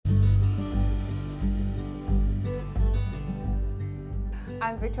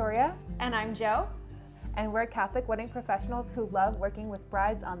I'm Victoria. And I'm Joe. And we're Catholic wedding professionals who love working with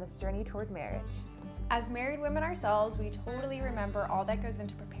brides on this journey toward marriage. As married women ourselves, we totally remember all that goes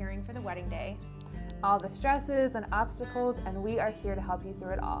into preparing for the wedding day. All the stresses and obstacles, and we are here to help you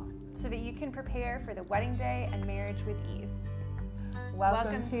through it all. So that you can prepare for the wedding day and marriage with ease.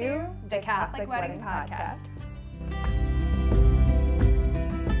 Welcome to the Catholic Wedding Podcast.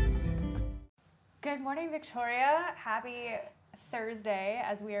 Good morning, Victoria. Happy Thursday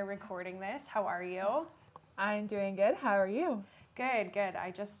as we are recording this. How are you? I'm doing good. How are you? Good, good.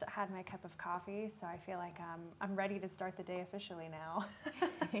 I just had my cup of coffee, so I feel like I'm ready to start the day officially now.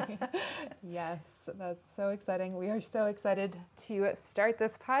 Yes, that's so exciting. We are so excited to start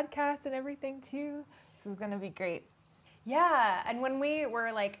this podcast and everything too. This is going to be great. Yeah, and when we were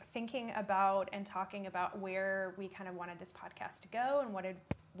thinking about and talking about where we kind of wanted this podcast to go and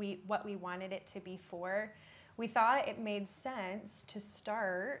what we wanted it to be for, we thought it made sense to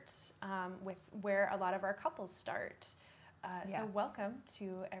start with where a lot of our couples start. Yes. So welcome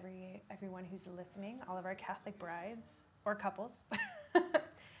to everyone who's listening, all of our Catholic brides or couples.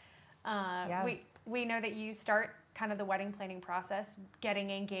 Yeah. We know that you start kind of the wedding planning process, getting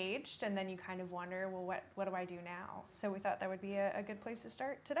engaged, and then you kind of wonder, well, what do I do now? So we thought that would be a good place to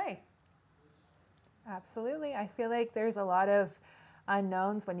start today. Absolutely. I feel like there's a lot of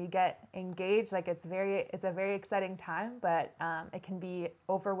unknowns when you get engaged. It's a very exciting time, but it can be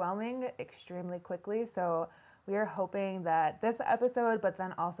overwhelming extremely quickly. So we are hoping that this episode, but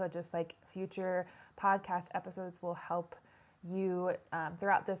then also just future podcast episodes, will help you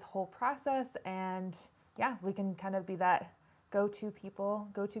throughout this whole process. And yeah, we can kind of be that go-to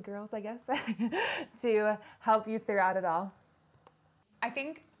girls, I guess, to help you throughout it all. I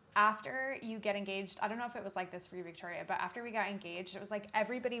think after you get engaged, I don't know if it was like this for you, Victoria, but after we got engaged, it was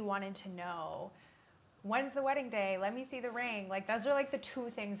everybody wanted to know, when's the wedding day? Let me see the ring. Those are the two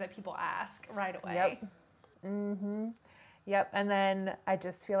things that people ask right away. Yep. Mm-hmm. Yep. And then I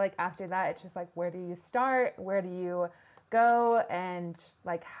just feel like after that, it's just where do you start? Where do you go? And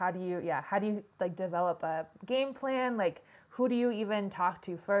how do you develop a game plan? Who do you even talk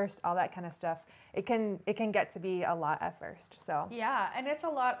to first? All that kind of stuff. It can get to be a lot at first. So yeah, and it's a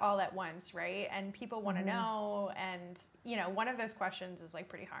lot all at once, right? And people want to know, and one of those questions is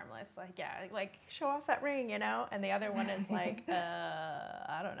pretty harmless, show off that ring, and the other one is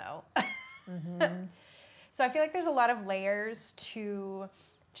I don't know. Mm-hmm. So I feel like there's a lot of layers to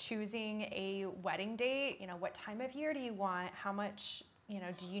choosing a wedding date. What time of year do you want? How much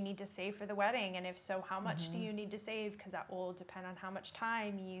do you need to save for the wedding? And if so, how much do you need to save? Because that will depend on how much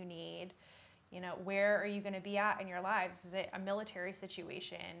time you need. Where are you going to be at in your lives? Is it a military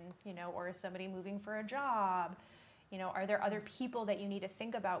situation, or is somebody moving for a job? Are there other people that you need to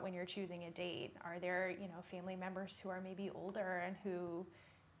think about when you're choosing a date? Are there, family members who are maybe older and who,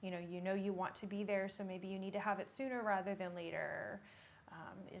 you want to be there, so maybe you need to have it sooner rather than later?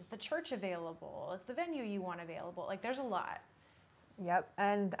 Is the church available? Is the venue you want available? There's a lot. Yep.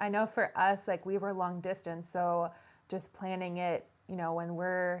 And I know for us, we were long distance, so just planning it, when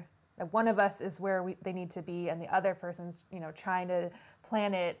we're, one of us is where they need to be and the other person's, trying to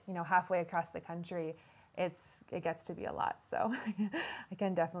plan it, halfway across the country, it gets to be a lot. So I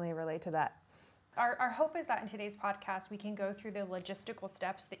can definitely relate to that. Our hope is that in today's podcast, we can go through the logistical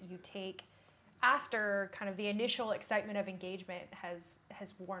steps that you take after kind of the initial excitement of engagement has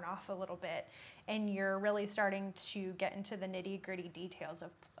worn off a little bit, and you're really starting to get into the nitty-gritty details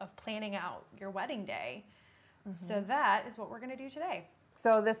of planning out your wedding day. Mm-hmm. So that is what we're going to do today.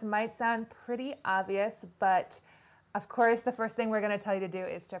 So this might sound pretty obvious, but of course the first thing we're going to tell you to do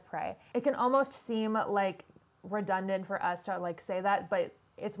is to pray. It can almost seem redundant for us to say that, but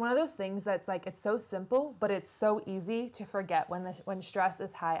it's one of those things that's it's so simple, but it's so easy to forget when stress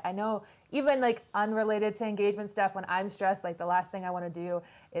is high. I know even unrelated to engagement stuff, when I'm stressed, the last thing I want to do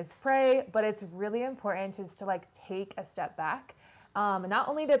is pray, but it's really important just to take a step back. Not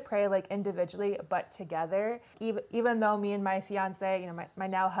only to pray individually, but together. Even though me and my fiance, my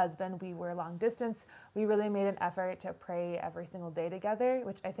now husband, we were long distance, we really made an effort to pray every single day together,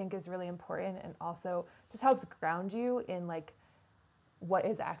 which I think is really important, and also just helps ground you in what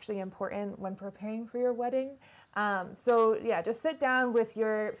is actually important when preparing for your wedding. So yeah, just sit down with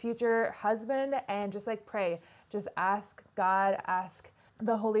your future husband and just pray. Just ask God, ask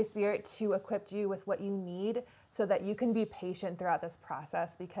the Holy Spirit to equip you with what you need so that you can be patient throughout this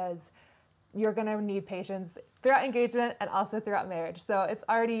process, because you're going to need patience throughout engagement and also throughout marriage. So it's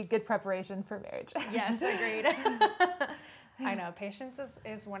already good preparation for marriage. Yes, agreed. I know, patience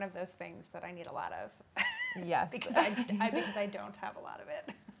is one of those things that I need a lot of. Yes. because I don't have a lot of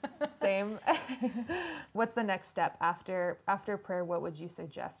it. Same. What's the next step after prayer? What would you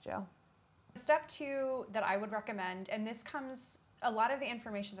suggest, Joe? Step 2 that I would recommend, and this comes, a lot of the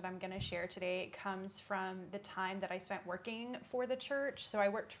information that I'm going to share today comes from the time that I spent working for the church. So I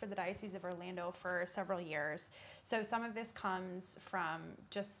worked for the Diocese of Orlando for several years. So some of this comes from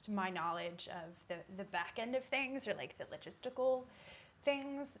just my knowledge of the back end of things, or like the logistical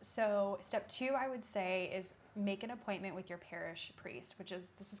things. So step 2, I would say, is make an appointment with your parish priest,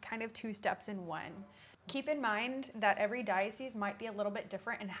 this is kind of 2 steps in one. Keep in mind that every diocese might be a little bit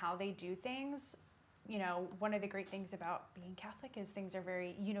different in how they do things. You know, one of the great things about being Catholic is things are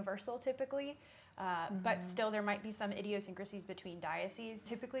very universal typically, but still there might be some idiosyncrasies between dioceses.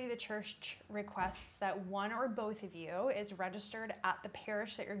 Typically the church requests that one or both of you is registered at the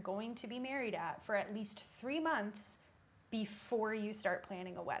parish that you're going to be married at for at least 3 months before you start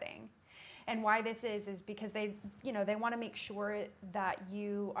planning a wedding. And why this is because they want to make sure that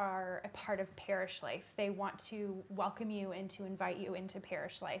you are a part of parish life. They want to welcome you and to invite you into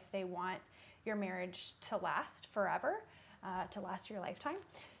parish life. They want your marriage to last forever, to last your lifetime.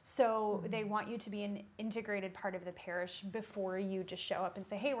 So they want you to be an integrated part of the parish before you just show up and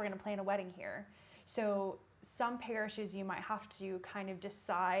say, hey, we're going to plan a wedding here. So some parishes you might have to kind of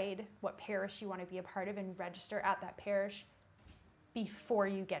decide what parish you want to be a part of and register at that parish before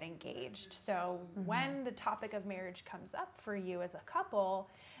you get engaged. So when the topic of marriage comes up for you as a couple,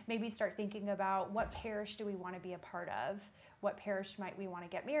 maybe start thinking about what parish do we want to be a part of? What parish might we want to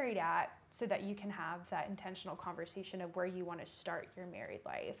get married at, so that you can have that intentional conversation of where you want to start your married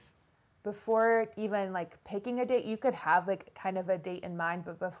life. Before even like picking a date, you could have like kind of a date in mind,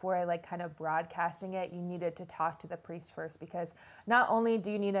 but before like kind of broadcasting it, you needed to talk to the priest first, because not only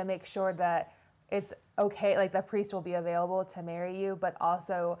do you need to make sure that it's okay, like the priest will be available to marry you, but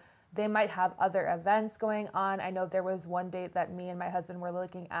also they might have other events going on. I know there was one date that me and my husband were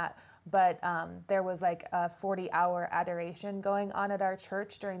looking at, but there was like a 40-hour adoration going on at our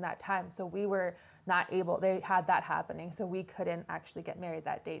church during that time. So we were not able, they had that happening, so we couldn't actually get married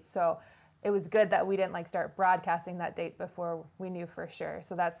that date. So it was good that we didn't like start broadcasting that date before we knew for sure.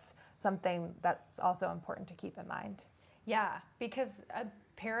 So that's something that's also important to keep in mind. Yeah, because a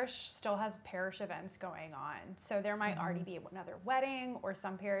parish still has parish events going on. So there might already be another wedding, or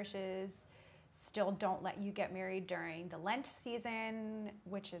some parishes still don't let you get married during the Lent season,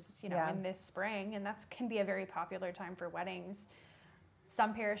 which is, in this spring, and that can be a very popular time for weddings.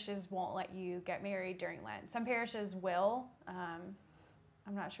 Some parishes won't let you get married during Lent. Some parishes will. I'm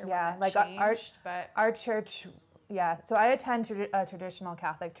not sure when that changed, but our church, so I attend a traditional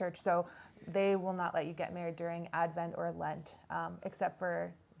Catholic church, so they will not let you get married during Advent or Lent, except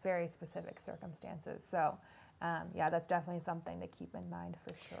for very specific circumstances. So, that's definitely something to keep in mind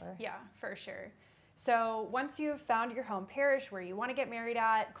for sure. Yeah, for sure. So once you've found your home parish where you want to get married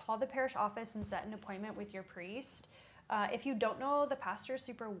at, call the parish office and set an appointment with your priest. If you don't know the pastor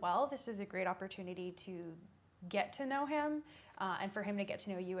super well, this is a great opportunity to get to know him and for him to get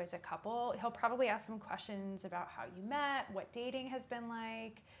to know you as a couple. He'll probably ask some questions about how you met, what dating has been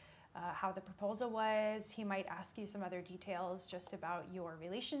like, how the proposal was. He might ask you some other details just about your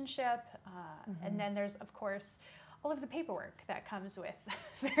relationship. And then there's, of course, all of the paperwork that comes with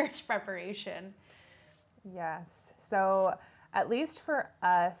marriage preparation. Yes. So at least for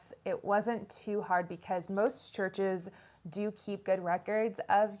us, it wasn't too hard because most churches do keep good records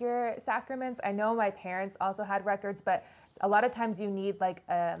of your sacraments. I know my parents also had records, but a lot of times you need like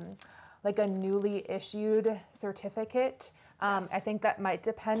a newly issued certificate. Yes. I think that might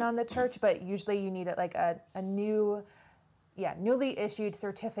depend on the church, but usually you need like a newly issued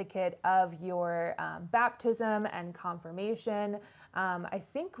certificate of your baptism and confirmation. I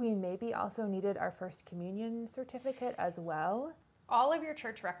think we maybe also needed our first communion certificate as well. All of your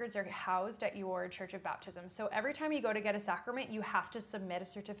church records are housed at your church of baptism. So every time you go to get a sacrament, you have to submit a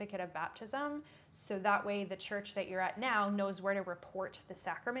certificate of baptism. So that way the church that you're at now knows where to report the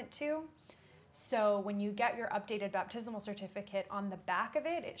sacrament to. So when you get your updated baptismal certificate, on the back of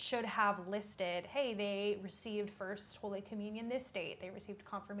it, it should have listed, hey, they received First Holy Communion this date, they received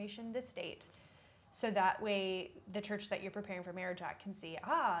confirmation this date. So that way the church that you're preparing for marriage at can see,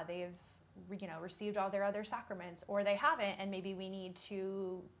 they've received all their other sacraments, or they haven't, and maybe we need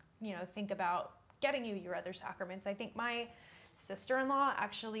to, think about getting you your other sacraments. I think my sister-in-law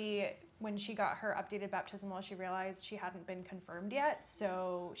actually, when she got her updated baptismal, she realized she hadn't been confirmed yet,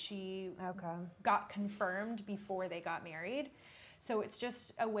 so she got confirmed before they got married. So it's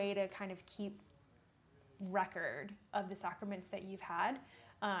just a way to kind of keep record of the sacraments that you've had.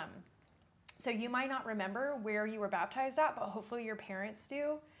 So you might not remember where you were baptized at, but hopefully your parents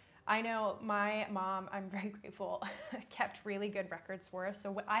do. I know my mom, I'm very grateful, kept really good records for us.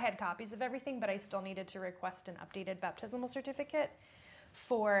 So I had copies of everything, but I still needed to request an updated baptismal certificate.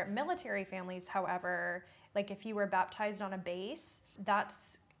 For military families, however, like if you were baptized on a base,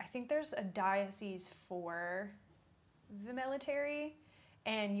 I think there's a diocese for the military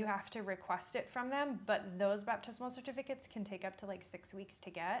and you have to request it from them, but those baptismal certificates can take up to like 6 weeks to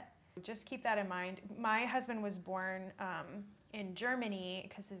get. Just keep that in mind. My husband was born in Germany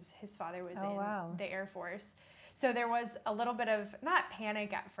because his father was in the Air Force. So there was a little bit of, not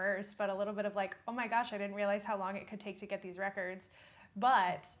panic at first, but a little bit of like, oh my gosh, I didn't realize how long it could take to get these records.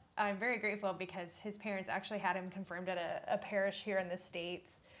 But I'm very grateful because his parents actually had him confirmed at a parish here in the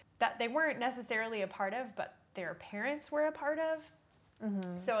States that they weren't necessarily a part of, but their parents were a part of.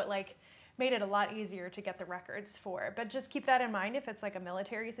 Mm-hmm. So it like made it a lot easier to get the records for. But just keep that in mind if it's like a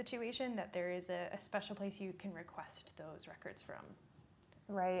military situation, that there is a special place you can request those records from.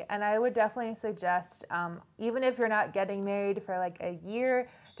 Right, and I would definitely suggest, even if you're not getting married for like a year,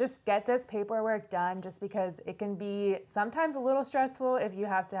 just get this paperwork done, just because it can be sometimes a little stressful if you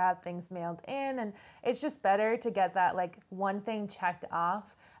have to have things mailed in, and it's just better to get that like one thing checked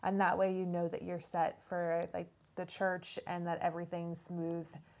off, and that way you know that you're set for like the church and that everything's smooth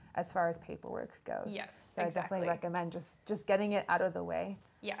as far as paperwork goes. Yes, so exactly. I definitely recommend just getting it out of the way.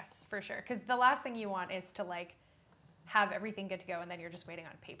 Yes, for sure, because the last thing you want is to like have everything good to go and then you're just waiting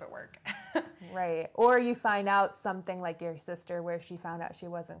on paperwork. Right. Or you find out something like your sister where she found out she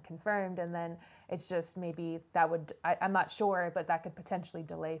wasn't confirmed, and then it's just maybe that would, I'm not sure, but that could potentially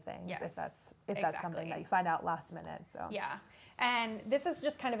delay things. Yes, if that's something that you find out last minute. So yeah. And this is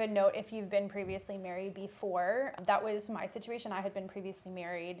just kind of a note if you've been previously married before. That was my situation. I had been previously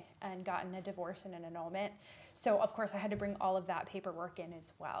married and gotten a divorce and an annulment. So of course I had to bring all of that paperwork in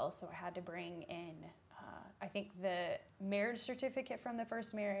as well. So I had to bring in I think the marriage certificate from the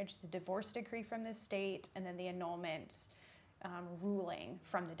first marriage, the divorce decree from the state, and then the annulment ruling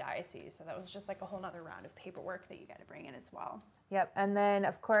from the diocese. So that was just like a whole nother round of paperwork that you got to bring in as well. Yep. And then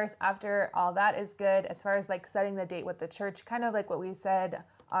of course, after all that is good, as far as like setting the date with the church, kind of like what we said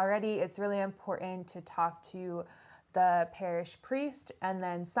already, it's really important to talk to the parish priest, and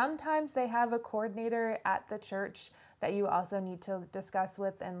then sometimes they have a coordinator at the church that you also need to discuss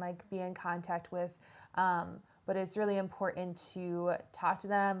with and like be in contact with. But it's really important to talk to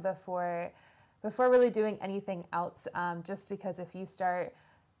them before really doing anything else, just because if you start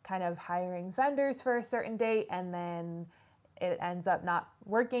kind of hiring vendors for a certain date and then it ends up not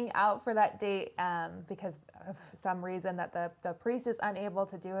working out for that date because of some reason that the priest is unable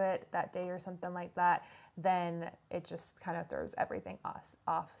to do it that day or something like that, then it just kind of throws everything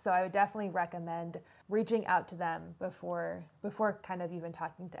off. So I would definitely recommend reaching out to them before kind of even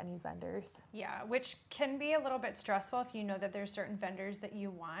talking to any vendors. Yeah, which can be a little bit stressful if you know that there's certain vendors that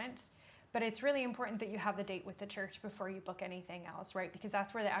you want. But it's really important that you have the date with the church before you book anything else, right? Because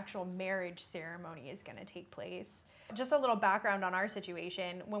that's where the actual marriage ceremony is going to take place. Just a little background on our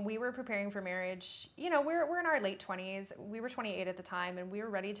situation. When we were preparing for marriage, you know, we're in our late 20s. We were 28 at the time, and we were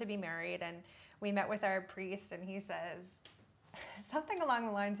ready to be married. And we met with our priest, and he says something along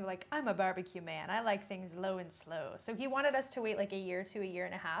the lines of like, I'm a barbecue man. I like things low and slow. So he wanted us to wait like a year to a year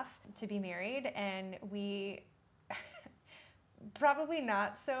and a half to be married. And we... probably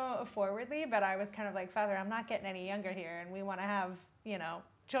not so forwardly, but I was kind of like, Father, I'm not getting any younger here, and we want to have, you know,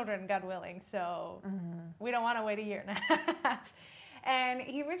 children, God willing, so we don't want to wait a year and a half. And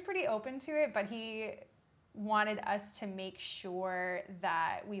he was pretty open to it, but he wanted us to make sure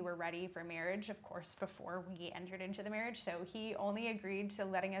that we were ready for marriage, of course, before we entered into the marriage. So he only agreed to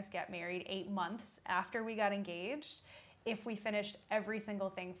letting us get married 8 months after we got engaged, if we finished every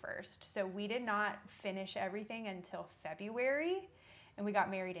single thing first. So we did not finish everything until February, and we got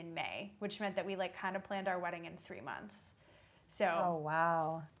married in May, which meant that we like kind of planned our wedding in 3 months. So oh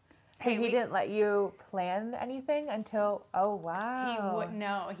wow. Hey, he didn't let you plan anything until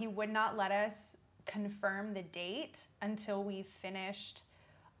he would not let us confirm the date until we finished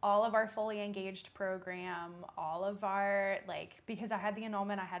all of our fully engaged program, all of our because I had the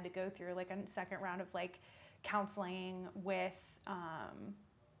annulment, I had to go through like a second round of like counseling with,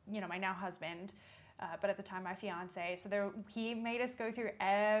 my now husband, but at the time my fiance. So he made us go through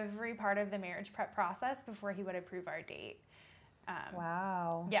every part of the marriage prep process before he would approve our date.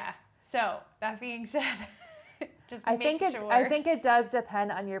 Wow. Yeah. So that being said, I think it does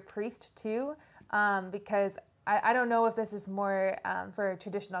depend on your priest too, because I don't know if this is more for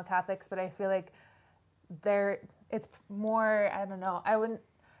traditional Catholics, but I feel like it's more, I don't know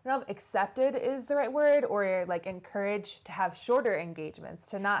if accepted is the right word, or like encouraged to have shorter engagements,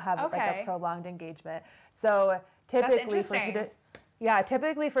 to not have like a prolonged engagement. So typically Yeah,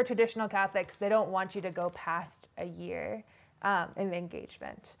 typically for traditional Catholics, they don't want you to go past a year in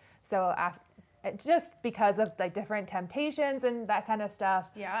engagement. So just because of like different temptations and that kind of stuff.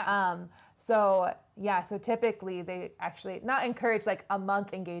 Yeah. So typically they actually not encourage like a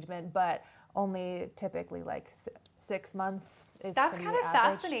month engagement, but only typically like 6 months is That's pretty kind of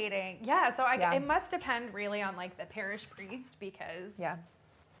average. fascinating. Yeah, so it must depend really on like the parish priest because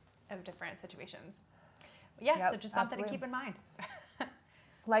of different situations. Yeah, Yep, so just something absolutely. to keep in mind.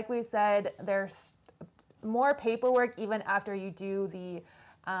 Like we said, there's more paperwork even after you do the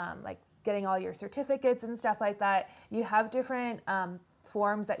like getting all your certificates and stuff like that. You have different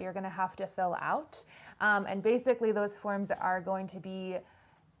forms that you're going to have to fill out. And basically those forms are going to be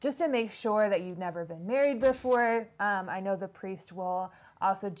just to make sure that you've never been married before. I know the priest will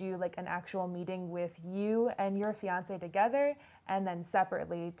also do like an actual meeting with you and your fiance together, and then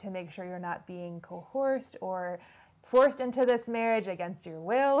separately to make sure you're not being coerced or forced into this marriage against your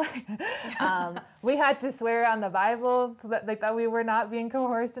will. We had to swear on the Bible so that we were not being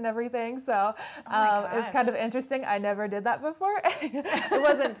coerced and everything. So it's kind of interesting. I never did that before. It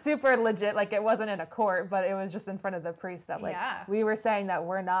wasn't super legit, like it wasn't in a court, but it was just in front of the priest that like we were saying that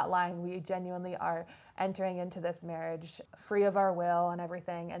we're not lying. We genuinely are entering into this marriage free of our will and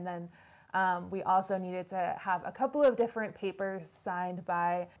everything. And then we also needed to have a couple of different papers signed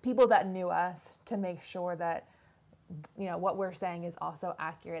by people that knew us to make sure that what we're saying is also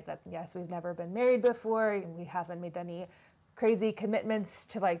accurate, that yes, we've never been married before and we haven't made any crazy commitments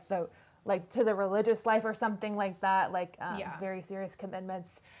to to the religious life or something like that, very serious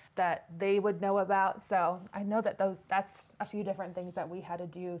commitments that they would know about. So I know that that's a few different things that we had to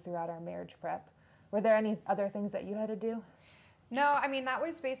do throughout our marriage prep. Were there any other things that you had to do? No, I mean, that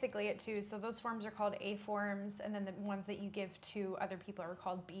was basically it too. So those forms are called A forms, and then the ones that you give to other people are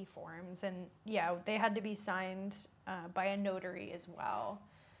called B forms. And yeah, they had to be signed by a notary as well.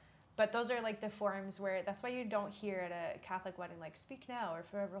 But those are like the forms where, that's why you don't hear at a Catholic wedding, like, speak now or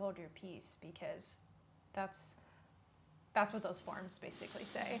forever hold your peace, because that's what those forms basically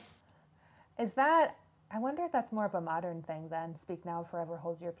say. I wonder if that's more of a modern thing than speak now, forever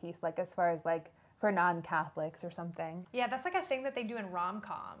hold your peace, like as far as like for non-Catholics or something. Yeah, that's like a thing that they do in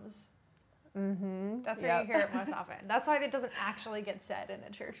rom-coms. Mm-hmm. That's where you hear it most often. That's why it doesn't actually get said in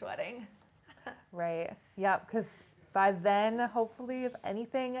a church wedding. Right. Yep. Because by then, hopefully, if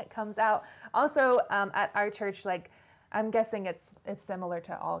anything, it comes out. Also, at our church, like I'm guessing it's similar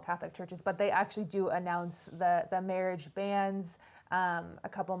to all Catholic churches, but they actually do announce the marriage bans a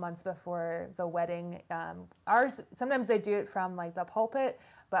couple months before the wedding. Ours, sometimes they do it from like the pulpit,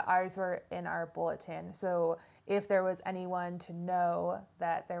 but ours were in our bulletin. So if there was anyone to know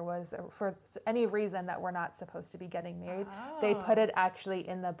that there was, for any reason that we're not supposed to be getting married, they put it actually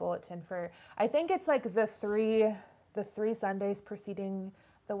in the bulletin for, I think it's like the three Sundays preceding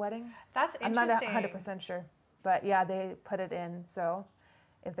the wedding. That's interesting. I'm not 100% sure. But yeah, they put it in. So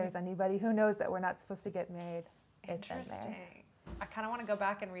if there's anybody who knows that we're not supposed to get married, it's in there. I kind of want to go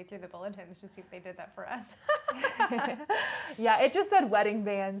back and read through the bulletins to see if they did that for us. Yeah, it just said wedding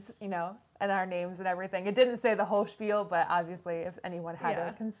bands, and our names and everything. It didn't say the whole spiel, but obviously if anyone had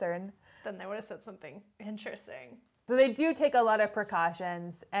a concern, then they would have said something interesting. So they do take a lot of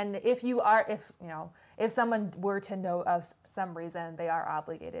precautions. And if someone were to know of some reason, they are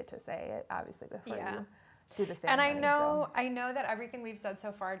obligated to say it, obviously, before you do the ceremony. And I know that everything we've said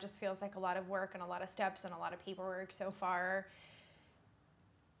so far just feels like a lot of work and a lot of steps and a lot of paperwork so far.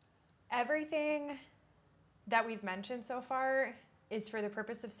 Everything that we've mentioned so far is for the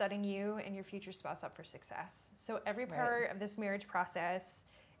purpose of setting you and your future spouse up for success. So every part of this marriage process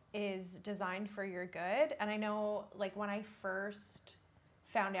is designed for your good. And I know, like, when I first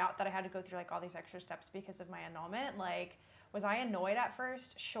found out that I had to go through like all these extra steps because of my annulment, like, was I annoyed at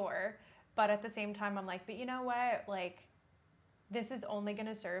first? Sure. But at the same time, I'm like, but you know what? Like, this is only going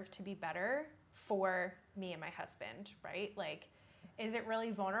to serve to be better for me and my husband, right? Like, is it really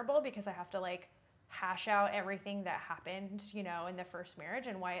vulnerable because I have to like hash out everything that happened, in the first marriage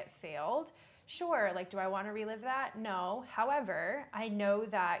and why it failed? Sure. Like, do I want to relive that? No. However, I know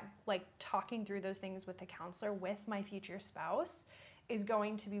that like talking through those things with a counselor with my future spouse is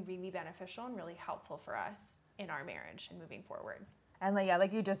going to be really beneficial and really helpful for us in our marriage and moving forward. And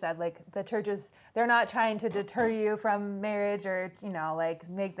like you just said, like the churches, they're not trying to deter you from marriage or, like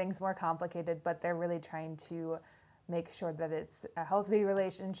make things more complicated, but they're really trying to make sure that it's a healthy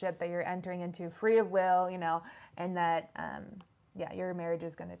relationship that you're entering into free of will, and that, your marriage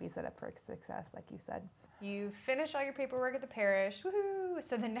is going to be set up for success, like you said. You finish all your paperwork at the parish. Woohoo!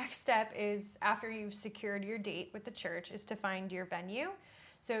 So the next step is, after you've secured your date with the church, is to find your venue.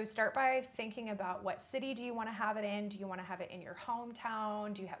 So start by thinking about what city do you want to have it in? Do you want to have it in your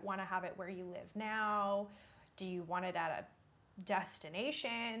hometown? Do you want to have it where you live now? Do you want it at a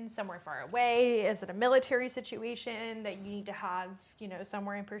destination somewhere far away? Is it a military situation that you need to have,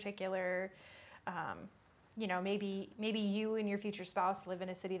 somewhere in particular? Maybe you and your future spouse live in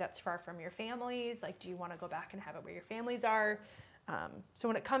a city that's far from your families. Like, do you want to go back and have it where your families are? So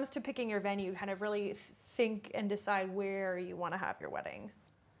when it comes to picking your venue, kind of really think and decide where you want to have your wedding.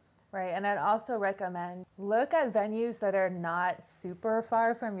 Right, and I'd also recommend look at venues that are not super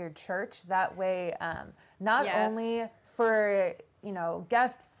far from your church. That way, not only for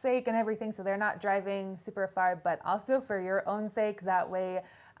guests' sake and everything, so they're not driving super far, but also for your own sake. That way,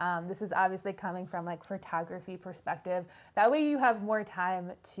 this is obviously coming from like photography perspective. That way, you have more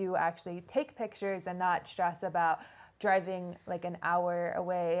time to actually take pictures and not stress about driving like an hour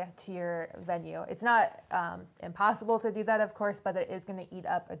away to your venue. It's not impossible to do that, of course, but it is going to eat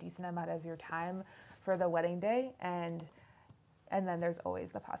up a decent amount of your time for the wedding day, and then there's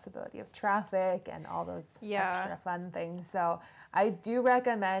always the possibility of traffic and all those extra fun things. So I do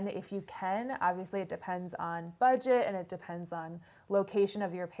recommend, if you can, obviously it depends on budget and it depends on location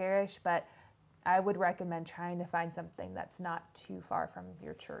of your parish, but I would recommend trying to find something that's not too far from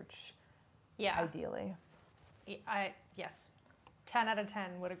your church, ideally. Yes, 10 out of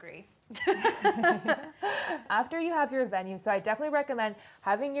 10 would agree. After you have your venue, so I definitely recommend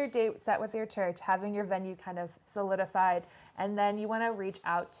having your date set with your church, having your venue kind of solidified, and then you want to reach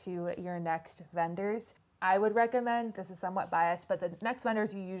out to your next vendors. I would recommend, this is somewhat biased, but the next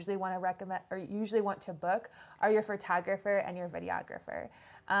vendors you usually want to recommend or usually want to book are your photographer and your videographer,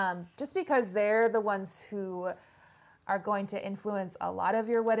 just because they're the ones who are going to influence a lot of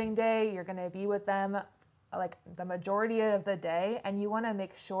your wedding day. You're going to be with them like the majority of the day, and you want to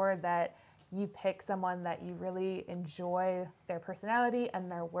make sure that you pick someone that you really enjoy their personality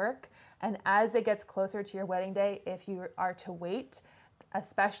and their work. And as it gets closer to your wedding day, if you are to wait,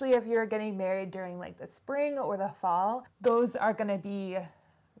 especially if you're getting married during like the spring or the fall, those are going to be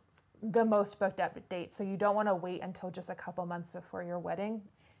the most booked up dates. So you don't want to wait until just a couple months before your wedding.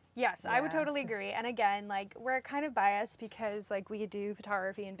 Yes, I would totally agree. And again, like, we're kind of biased because like we do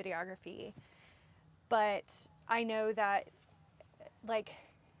photography and videography. But I know that, like,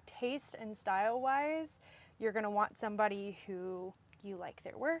 taste and style-wise, you're going to want somebody who you like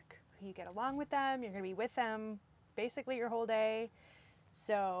their work, who you get along with them, you're going to be with them basically your whole day.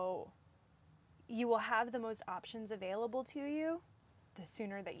 So you will have the most options available to you the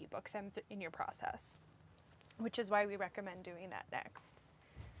sooner that you book them in your process, which is why we recommend doing that next.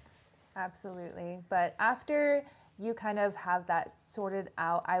 Absolutely. But after you kind of have that sorted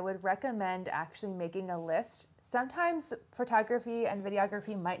out, I would recommend actually making a list. Sometimes photography and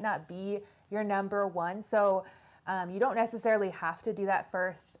videography might not be your number one, so you don't necessarily have to do that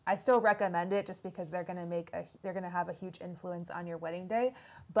first. I still recommend it just because they're going to have a huge influence on your wedding day.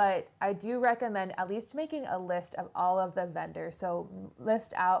 But I do recommend at least making a list of all of the vendors. So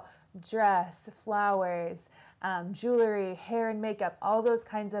list out dress, flowers, jewelry, hair and makeup, all those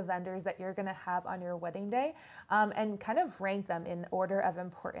kinds of vendors that you're going to have on your wedding day, and kind of rank them in order of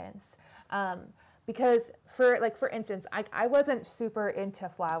importance. Because for instance, I wasn't super into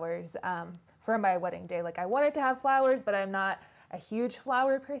flowers for my wedding day. Like, I wanted to have flowers, but I'm not a huge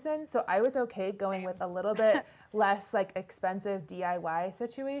flower person, so I was okay going with a little bit less like expensive DIY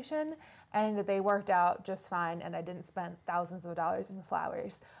situation, and they worked out just fine, and I didn't spend thousands of dollars in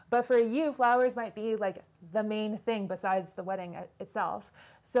flowers. But for you, flowers might be like the main thing besides the wedding itself.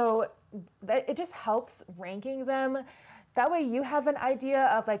 So it just helps ranking them. That way you have an idea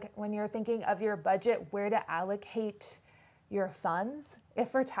of, like, when you're thinking of your budget, where to allocate your funds. If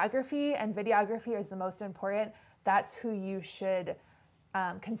photography and videography is the most important, that's who you should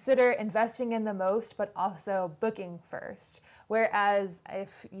consider investing in the most, but also booking first. Whereas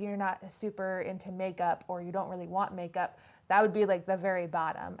if you're not super into makeup or you don't really want makeup, that would be like the very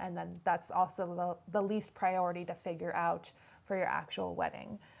bottom. And then that's also the least priority to figure out for your actual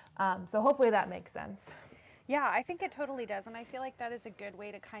wedding. So hopefully that makes sense. Yeah, I think it totally does. And I feel like that is a good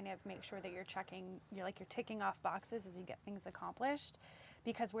way to kind of make sure that you're ticking off boxes as you get things accomplished.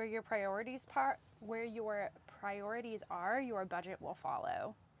 Because where your priorities are, your budget will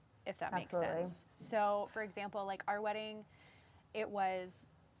follow, if that makes sense. So, for example, like our wedding, it was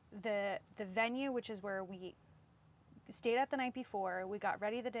the venue, which is where we stayed at the night before. We got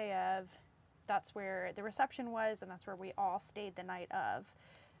ready the day of. That's where the reception was, and that's where we all stayed the night of.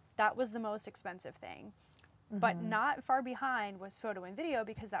 That was the most expensive thing. Mm-hmm. But not far behind was photo and video,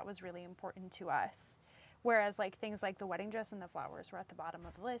 because that was really important to us. Whereas like things like the wedding dress and the flowers were at the bottom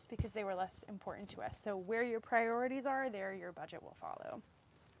of the list because they were less important to us. So where your priorities are, there your budget will follow.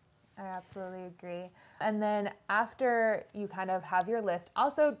 I absolutely agree. And then after you kind of have your list,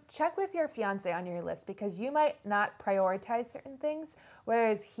 also check with your fiance on your list because you might not prioritize certain things,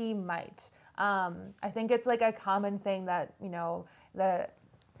 whereas he might. I think it's like a common thing that, you know, the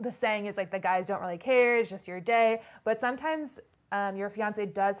saying is like the guys don't really care, it's just your day. But sometimes your fiance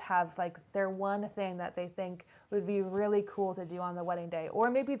does have like their one thing that they think would be really cool to do on the wedding day,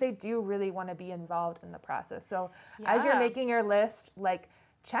 or maybe they do really want to be involved in the process. So as you're making your list, like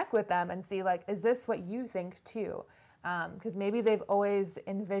check with them and see like, is this what you think too? Because maybe they've always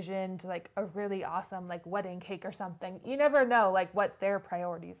envisioned like a really awesome like wedding cake or something. You never know like what their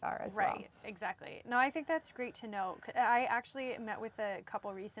priorities are as well. Right, exactly. No, I think that's great to know. I actually met with a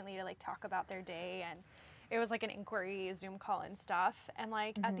couple recently to like talk about their day, and it was like an inquiry Zoom call and stuff. And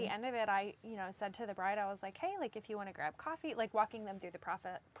like at the end of it, I, you know, said to the bride, I was like, hey, like if you want to grab coffee, like walking them through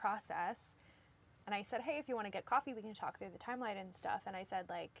the process. And I said, hey, if you want to get coffee, we can talk through the timeline and stuff. And I said,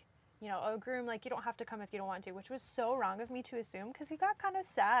 like, you know, a groom, like, you don't have to come if you don't want to, which was so wrong of me to assume because he got kind of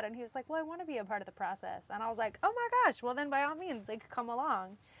sad and he was like, well, I want to be a part of the process. And I was like, oh my gosh, well, then by all means, like, come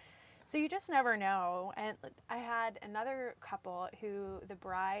along. So you just never know. And I had another couple who the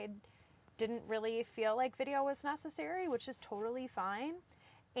bride didn't really feel like video was necessary, which is totally fine.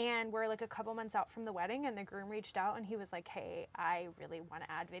 And we're like a couple months out from the wedding and the groom reached out and he was like, hey, I really want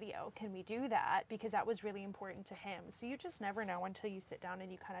to add video. Can we do that? Because that was really important to him. So you just never know until you sit down and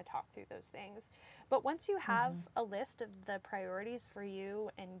you kind of talk through those things. But once you have a list of the priorities for you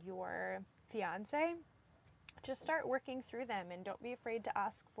and your fiance, just start working through them and don't be afraid to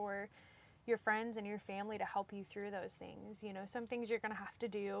ask for your friends and your family to help you through those things. You know, some things you're going to have to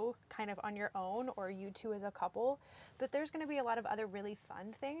do kind of on your own or you two as a couple, but there's going to be a lot of other really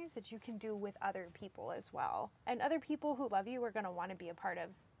fun things that you can do with other people as well. And other people who love you are going to want to be a part of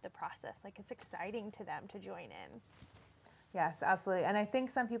the process. Like it's exciting to them to join in. Yes, absolutely. And I think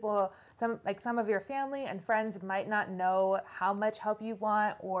some people, some of your family and friends might not know how much help you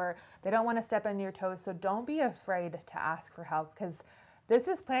want, or they don't want to step on your toes. So don't be afraid to ask for help, because this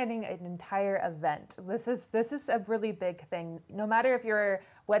is planning an entire event. This is a really big thing. No matter if your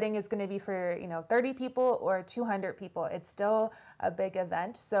wedding is going to be for, 30 people or 200 people, it's still a big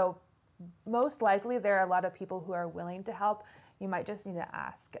event. So most likely there are a lot of people who are willing to help. You might just need to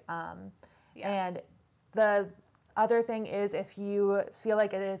ask. And the other thing is, if you feel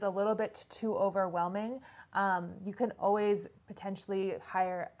like it is a little bit too overwhelming, you can always potentially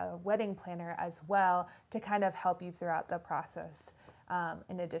hire a wedding planner as well to kind of help you throughout the process.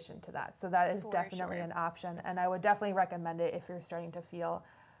 In addition to that. So that is definitely an option. And I would definitely recommend it if you're starting to feel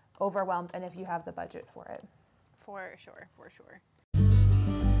overwhelmed and if you have the budget for it. For sure, for sure.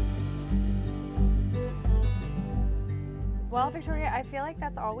 Well, Victoria, I feel like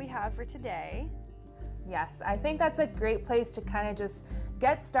that's all we have for today. Yes, I think that's a great place to kind of just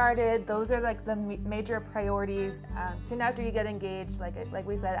get started. Those are like the major priorities. Soon after you get engaged, like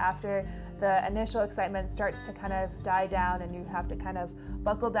we said, after the initial excitement starts to kind of die down and you have to kind of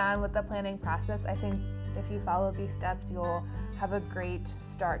buckle down with the planning process, I think if you follow these steps, you'll have a great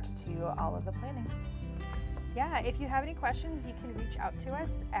start to all of the planning. Yeah, if you have any questions, you can reach out to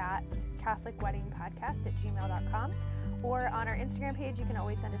us at catholicweddingpodcast@gmail.com. Or on our Instagram page, you can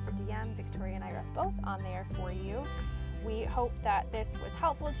always send us a DM. Victoria and I are both on there for you. We hope that this was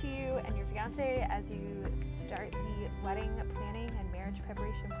helpful to you and your fiance as you start the wedding planning and marriage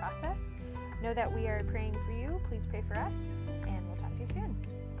preparation process. Know that we are praying for you. Please pray for us, and we'll talk to you soon.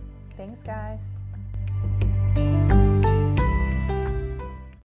 Thanks, guys.